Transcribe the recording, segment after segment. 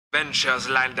Adventures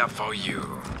lined up for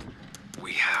you.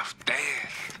 We have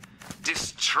death,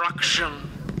 destruction,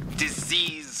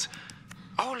 disease,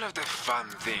 all of the fun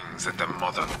things that the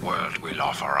modern world will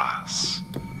offer us.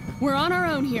 We're on our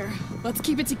own here. Let's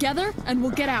keep it together, and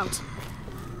we'll get out.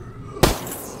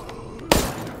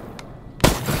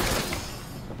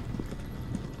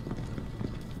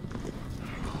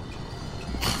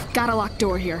 Got a locked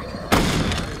door here.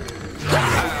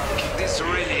 This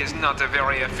really is not a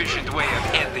very efficient way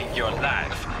of ending your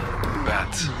life.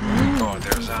 But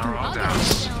orders are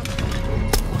orders.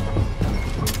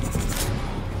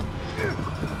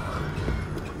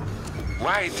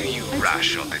 Why do you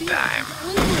rush all the time?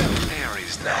 There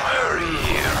is no hurry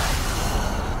here.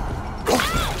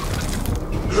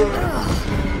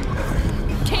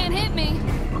 Can't hit me.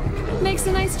 Makes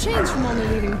a nice change from only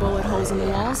leaving bullet holes in the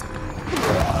walls.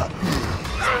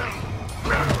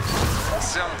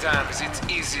 Sometimes it's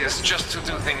easiest just to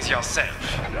do things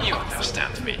yourself. You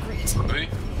understand me. Oui?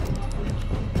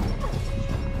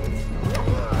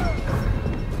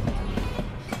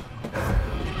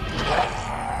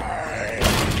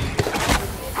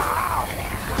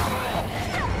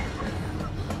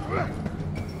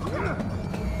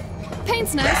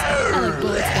 Paint's nice. I like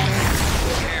bullets better.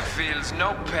 He feels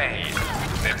no pain.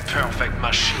 The perfect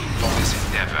machine for this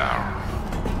endeavor.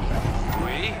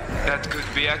 Oui, that could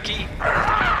be a key.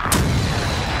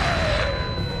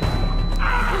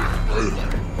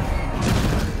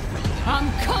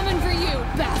 I'm coming for you,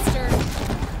 bastard!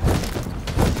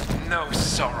 No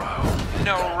sorrow,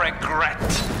 no regret.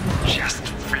 Just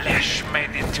flesh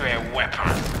made into a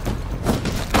weapon.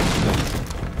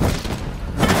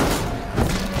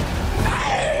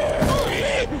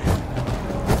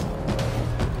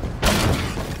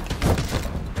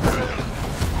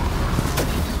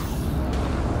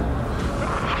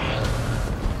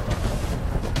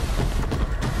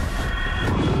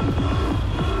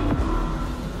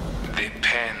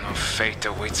 Fate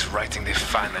awaits writing the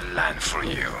final line for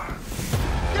you.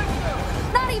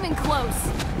 Not even close.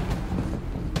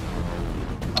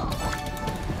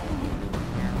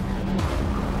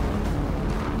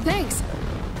 Thanks.